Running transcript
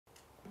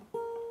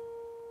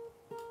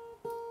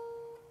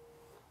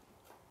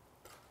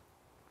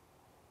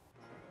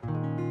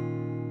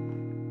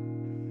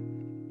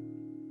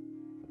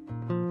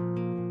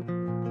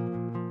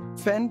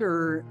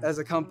Fender, as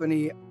a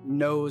company,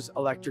 knows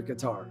electric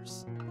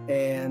guitars.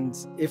 And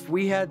if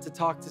we had to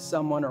talk to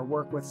someone or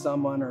work with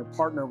someone or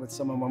partner with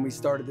someone when we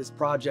started this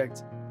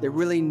project that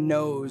really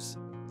knows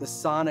the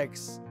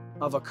sonics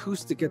of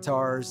acoustic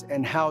guitars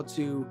and how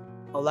to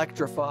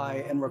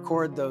electrify and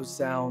record those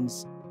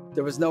sounds,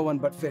 there was no one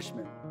but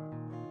Fishman.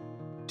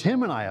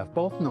 Tim and I have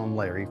both known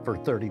Larry for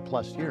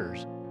 30+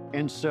 years.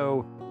 And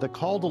so the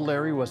call to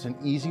Larry was an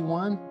easy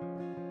one.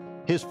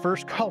 His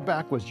first call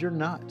back was, "You're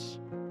nuts.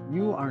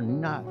 You are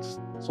nuts.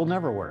 This will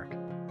never work."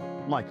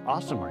 I'm like,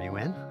 "Awesome, are you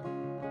in?"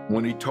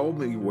 When he told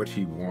me what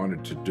he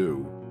wanted to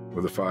do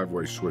with a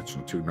 5-way switch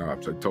and 2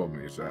 knobs, I told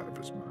him he's out of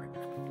his mind.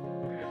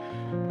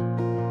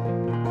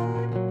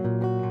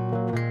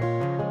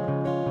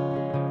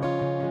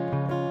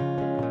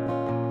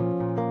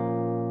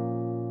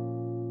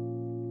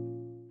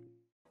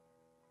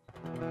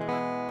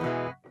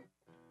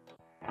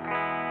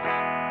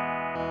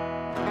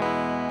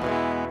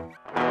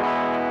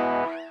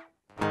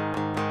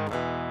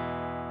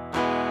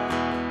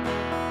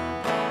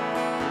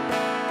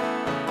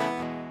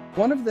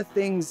 One of the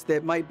things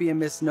that might be a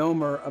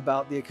misnomer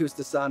about the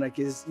Acoustasonic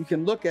is you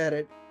can look at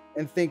it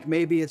and think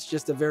maybe it's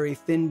just a very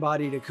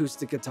thin-bodied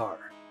acoustic guitar.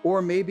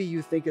 Or maybe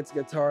you think it's a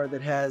guitar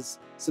that has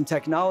some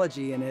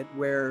technology in it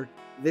where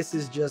this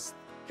is just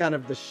kind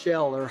of the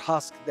shell or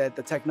husk that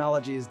the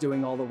technology is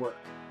doing all the work.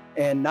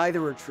 And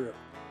neither are true.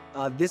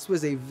 This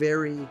was a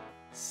very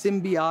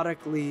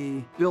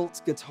symbiotically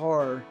built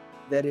guitar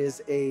that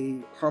is a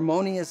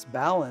harmonious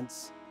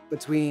balance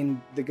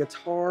between the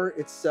guitar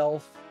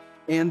itself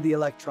and the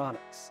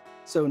electronics.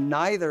 So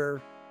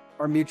neither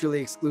are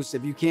mutually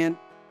exclusive. You can't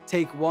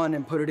take one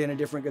and put it in a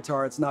different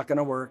guitar. It's not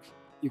gonna work.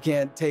 You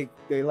can't take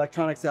the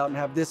electronics out and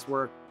have this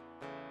work.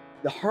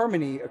 The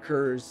harmony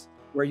occurs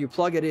where you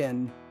plug it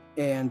in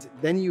and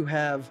then you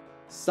have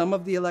some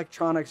of the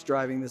electronics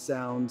driving the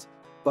sound,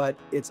 but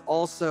it's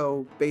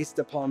also based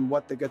upon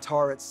what the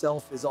guitar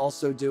itself is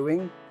also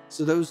doing.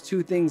 So those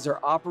two things are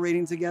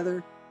operating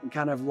together and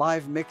kind of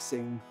live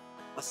mixing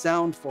a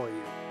sound for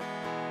you.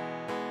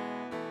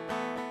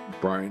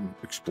 Brian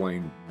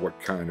explained what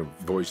kind of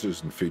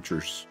voices and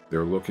features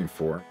they're looking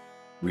for.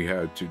 We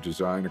had to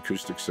design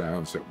acoustic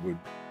sounds that would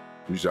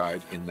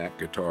reside in that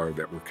guitar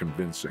that were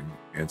convincing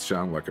and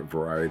sound like a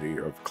variety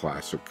of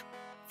classic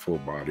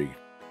full-body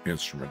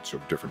instruments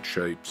of different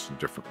shapes and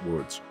different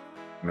woods.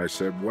 And I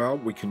said, well,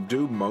 we can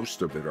do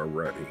most of it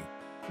already.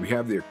 We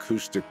have the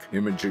acoustic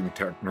imaging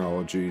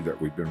technology that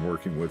we've been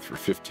working with for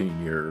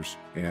 15 years,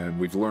 and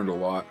we've learned a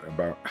lot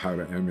about how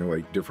to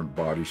emulate different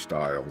body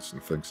styles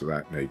and things of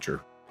that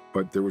nature.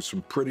 But there was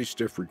some pretty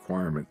stiff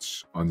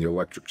requirements on the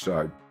electric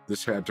side.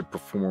 This had to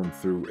perform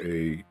through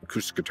a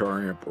acoustic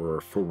guitar amp or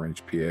a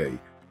full-range PA.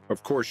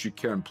 Of course, you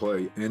can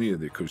play any of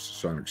the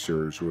Acoustasonic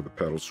series with a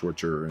pedal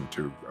switcher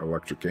into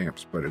electric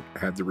amps, but it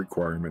had the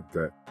requirement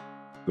that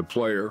the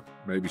player,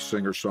 maybe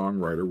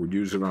singer-songwriter, would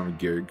use it on a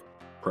gig,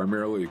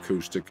 primarily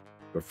acoustic,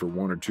 but for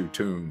 1 or 2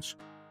 tunes,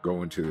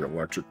 go into the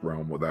electric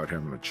realm without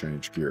having to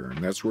change gear.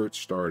 And that's where it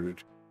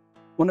started.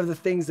 One of the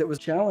things that was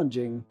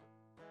challenging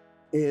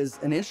is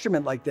an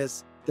instrument like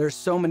this, there's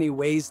so many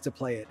ways to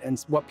play it and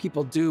what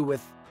people do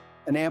with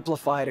an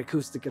amplified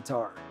acoustic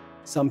guitar.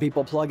 Some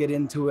people plug it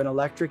into an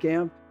electric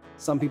amp,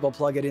 some people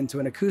plug it into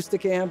an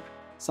acoustic amp,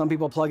 some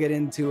people plug it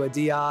into a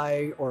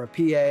DI or a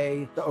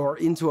PA or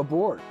into a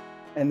board.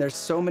 And there's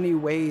so many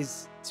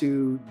ways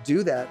to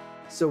do that.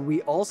 So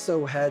we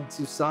also had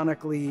to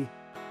sonically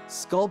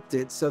sculpt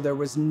it so there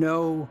was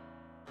no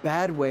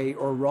bad way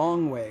or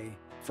wrong way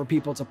for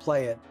people to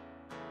play it.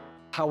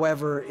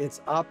 However, it's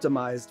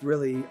optimized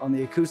really on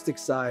the acoustic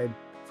side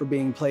for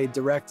being played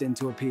direct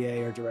into a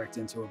PA or direct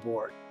into a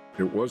board.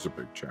 It was a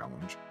big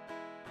challenge,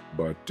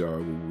 but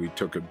we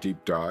took a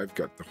deep dive,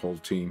 got the whole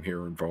team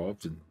here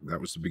involved, and that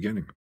was the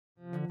beginning.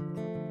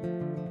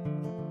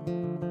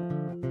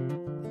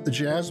 The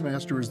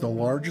Jazzmaster is the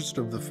largest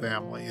of the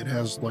family. It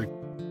has like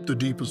the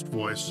deepest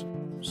voice,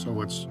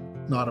 so it's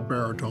not a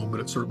baritone,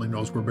 but it certainly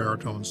knows where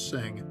baritones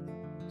sing.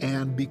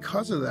 And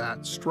because of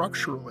that,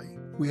 structurally,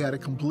 we had a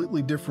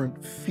completely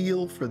different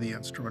feel for the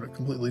instrument, a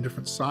completely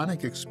different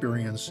sonic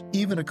experience,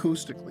 even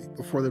acoustically.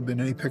 Before there'd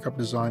been any pickup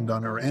design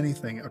done or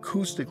anything,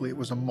 acoustically it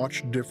was a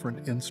much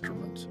different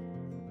instrument.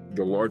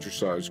 The larger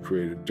size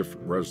created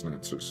different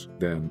resonances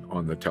than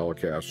on the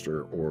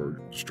Telecaster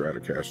or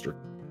Stratocaster.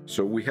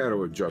 So we had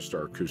to adjust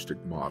our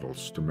acoustic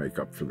models to make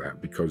up for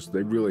that because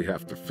they really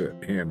have to fit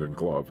hand in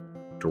glove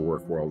to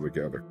work well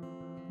together.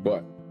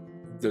 But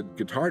the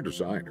guitar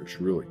designers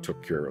really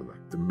took care of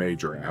the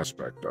major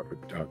aspect of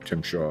it.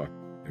 Tim Shaw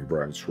and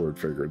Brian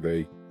Swerdfinger,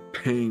 they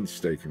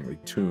painstakingly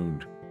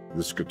tuned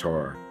this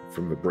guitar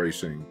from the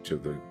bracing to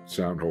the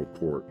sound hole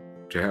port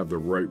to have the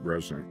right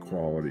resonant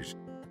qualities.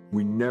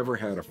 We never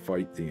had to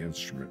fight the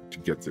instrument to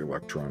get the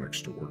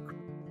electronics to work.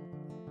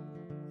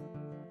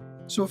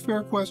 So a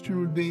fair question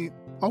would be,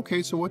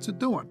 okay, so what's it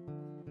doing?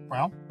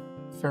 Well,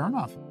 fair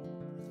enough.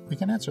 We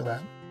can answer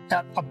that.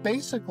 At a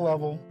basic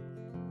level,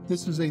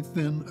 this is a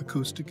thin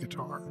acoustic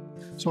guitar.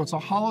 So it's a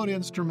hollowed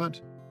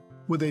instrument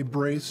with a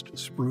braced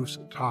spruce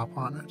top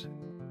on it.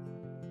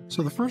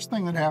 So the first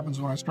thing that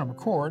happens when I strum a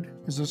chord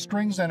is the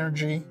string's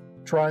energy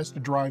tries to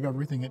drive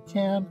everything it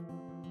can.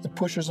 It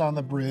pushes on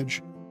the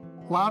bridge,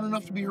 loud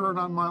enough to be heard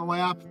on my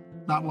lap,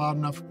 not loud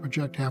enough to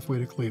project halfway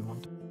to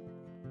Cleveland.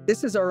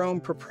 This is our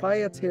own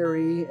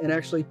proprietary and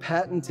actually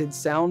patented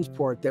sound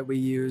port that we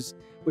use,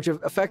 which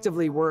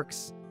effectively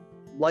works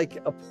like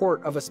a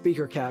port of a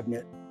speaker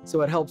cabinet.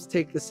 So it helps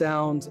take the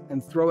sound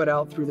and throw it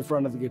out through the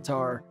front of the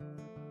guitar.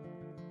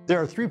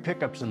 There are 3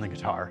 pickups in the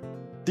guitar.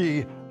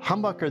 The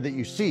humbucker that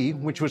you see,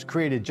 which was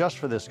created just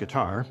for this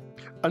guitar,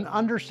 an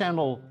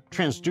undersaddle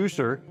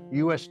transducer,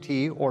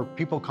 UST, or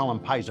people call them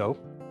piezo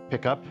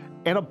pickup,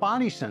 and a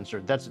body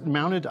sensor that's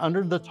mounted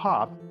under the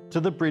top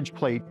to the bridge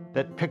plate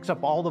that picks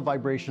up all the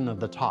vibration of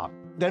the top.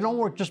 They don't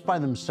work just by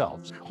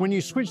themselves. When you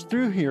switch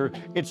through here,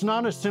 it's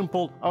not a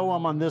simple, oh,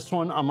 I'm on this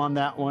one, I'm on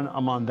that one,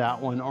 I'm on that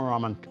one, or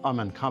I'm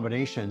on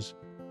combinations.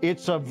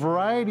 It's a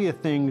variety of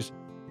things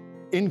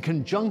in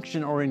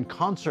conjunction or in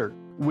concert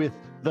with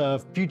the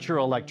future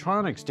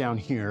electronics down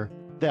here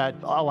that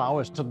allow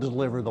us to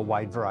deliver the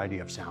wide variety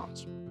of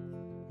sounds.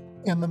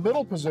 In the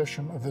middle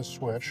position of this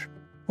switch,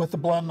 with the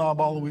blend knob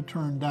all the way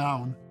turned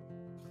down,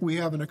 we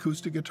have an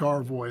acoustic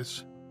guitar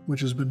voice, which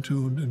has been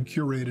tuned and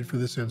curated for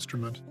this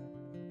instrument.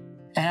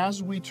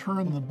 As we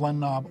turn the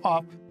blend knob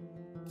up,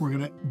 we're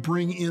going to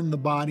bring in the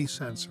body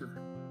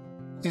sensor.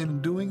 And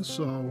in doing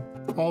so,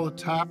 all the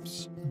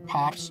taps and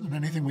pops and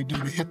anything we do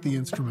to hit the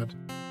instrument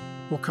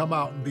will come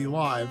out and be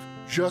live,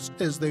 just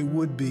as they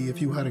would be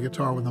if you had a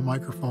guitar with a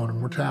microphone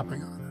and were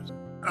tapping on it.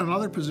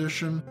 Another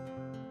position,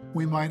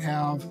 we might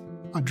have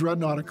a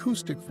dreadnought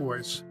acoustic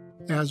voice.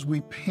 As we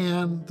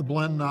pan the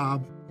blend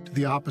knob to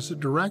the opposite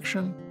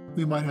direction,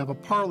 we might have a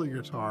parlor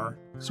guitar.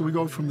 So we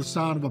go from the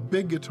sound of a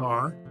big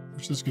guitar,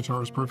 which this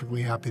guitar is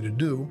perfectly happy to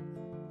do,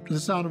 to the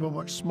sound of a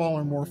much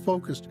smaller, more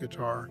focused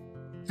guitar.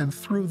 And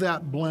through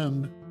that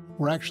blend,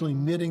 we're actually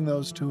knitting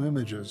those 2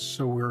 images.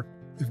 So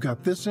we've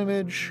got this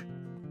image,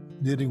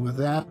 knitting with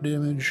that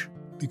image,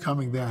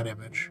 becoming that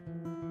image.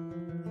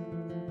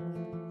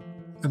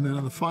 And then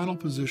in the final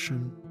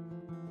position,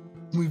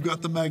 we've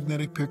got the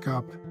magnetic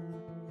pickup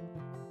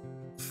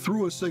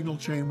through a signal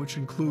chain, which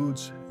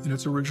includes, in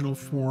its original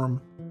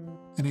form,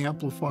 an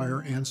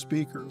amplifier and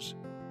speakers.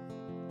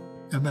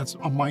 And that's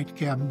a mic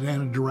cabinet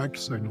and a direct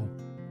signal.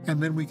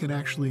 And then we can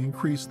actually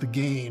increase the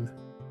gain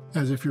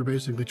as if you're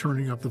basically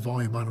turning up the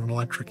volume on an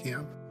electric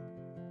amp.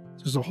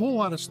 There's a whole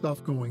lot of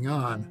stuff going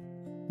on.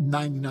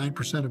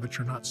 99% of it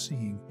you're not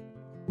seeing.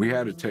 We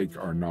had to take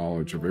our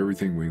knowledge of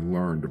everything we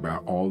learned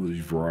about all these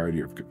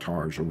variety of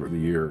guitars over the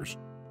years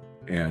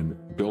and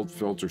build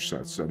filter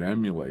sets that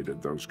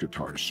emulated those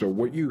guitars. So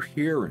what you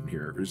hear in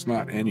here is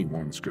not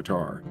anyone's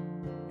guitar.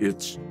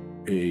 It's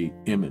an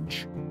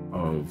image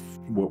of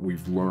what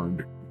we've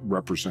learned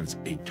represents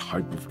a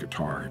type of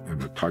guitar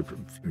in a type of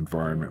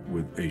environment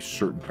with a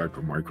certain type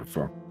of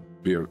microphone,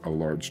 be it a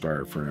large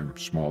diaphragm,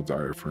 small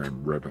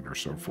diaphragm, ribbon, or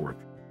so forth.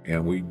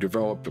 And we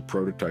developed a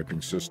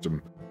prototyping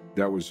system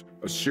that was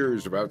a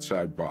series of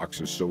outside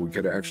boxes so we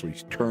could actually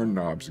turn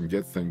knobs and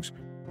get things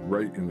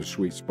right in the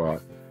sweet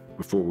spot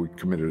before we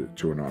committed it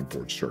to an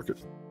onboard circuit.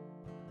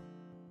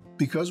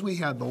 Because we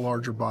had the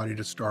larger body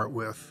to start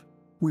with,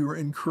 we were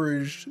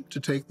encouraged to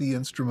take the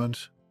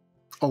instrument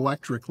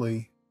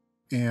electrically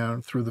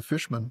and through the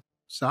Fishman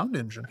sound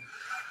engine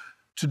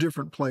to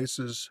different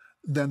places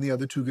than the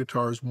other 2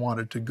 guitars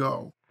wanted to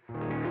go.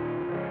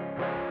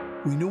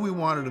 We knew we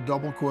wanted a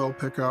double coil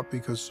pickup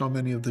because so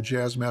many of the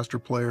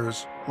Jazzmaster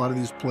players, a lot of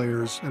these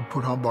players had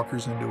put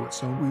humbuckers into it.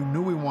 So we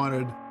knew we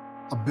wanted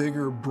a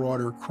bigger,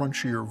 broader,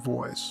 crunchier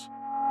voice.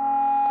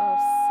 Oh,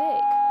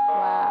 sick.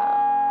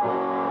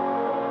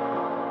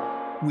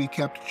 Wow. We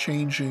kept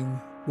changing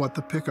what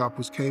the pickup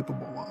was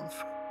capable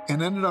of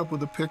and ended up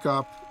with a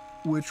pickup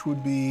which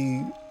would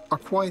be a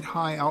quite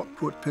high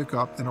output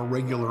pickup in a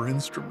regular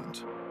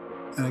instrument.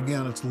 And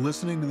again, it's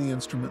listening to the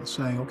instrument and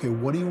saying, okay,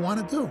 what do you want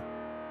to do?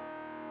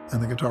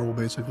 And the guitar will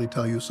basically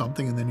tell you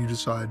something, and then you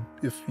decide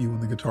if you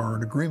and the guitar are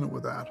in agreement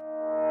with that.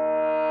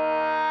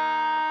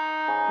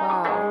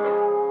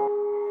 Wow.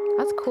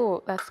 That's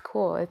cool. That's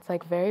cool. It's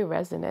like very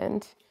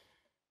resonant.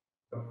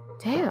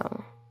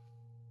 Damn.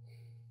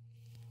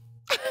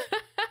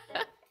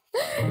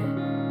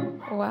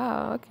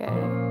 Wow, okay.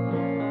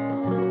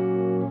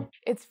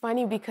 It's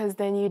funny because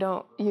then you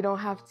don't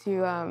have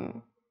to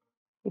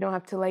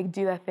like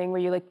do that thing where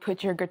you like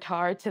put your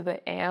guitar to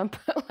the amp,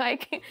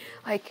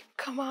 like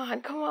come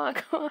on,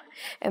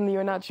 and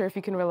you're not sure if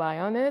you can rely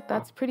on it.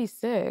 That's pretty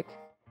sick.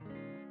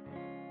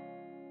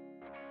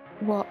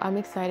 Well, I'm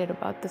excited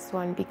about this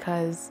one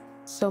because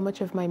so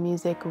much of my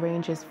music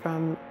ranges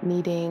from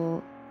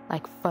needing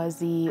like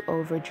fuzzy,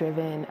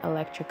 overdriven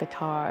electric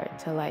guitar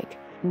to like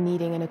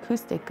needing an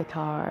acoustic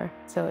guitar.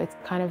 So it's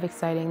kind of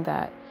exciting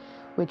that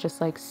we're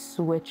just like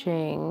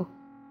switching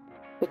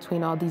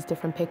between all these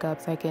different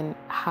pickups. I can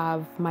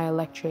have my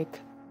electric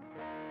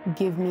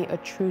give me a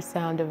true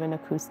sound of an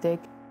acoustic,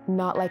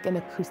 not like an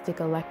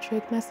acoustic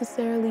electric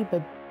necessarily,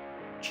 but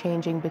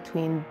changing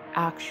between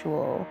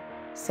actual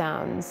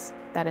sounds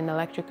that an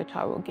electric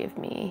guitar will give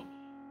me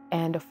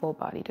and a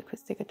full-bodied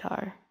acoustic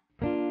guitar.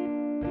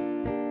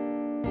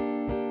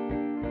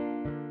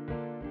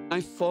 I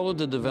followed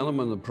the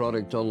development of the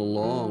product all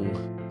along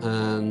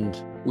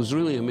and was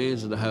really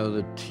amazed at how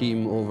the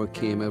team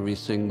overcame every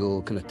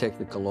single kind of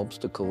technical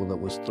obstacle that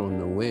was thrown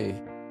their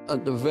way.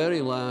 At the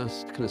very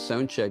last kind of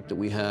sound check that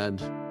we had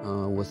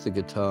with the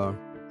guitar,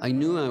 I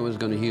knew I was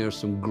going to hear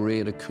some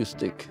great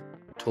acoustic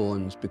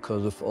tones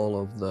because of all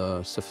of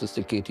the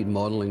sophisticated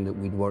modeling that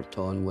we'd worked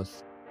on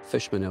with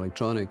Fishman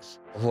Electronics.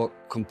 What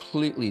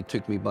completely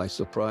took me by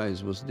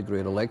surprise was the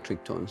great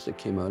electric tones that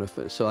came out of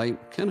it. So I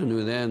kind of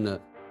knew then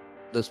that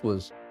this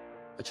was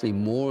actually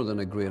more than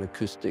a great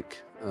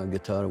acoustic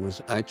guitar. It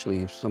was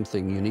actually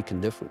something unique and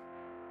different.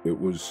 It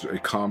was a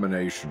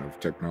combination of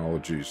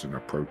technologies and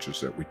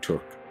approaches that we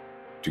took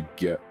to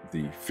get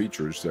the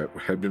features that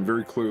had been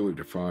very clearly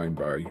defined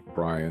by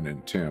Brian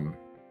and Tim.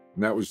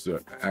 And that was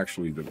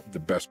actually the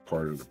best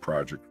part of the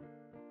project.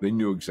 They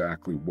knew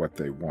exactly what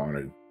they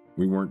wanted.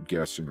 We weren't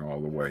guessing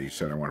all the way. He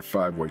said, I want a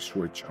 5-way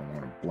switch. I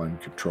want a blend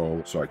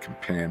control so I can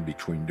pan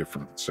between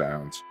different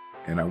sounds.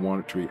 And I want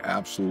it to be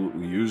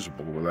absolutely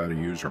usable without a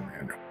user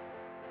manual.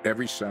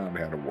 Every sound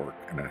had to work,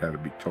 and it had to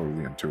be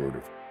totally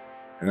intuitive.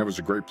 And that was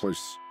a great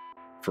place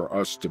for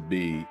us to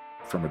be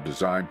from a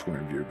design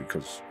point of view,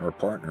 because our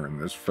partner in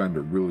this,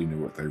 Fender, really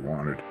knew what they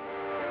wanted.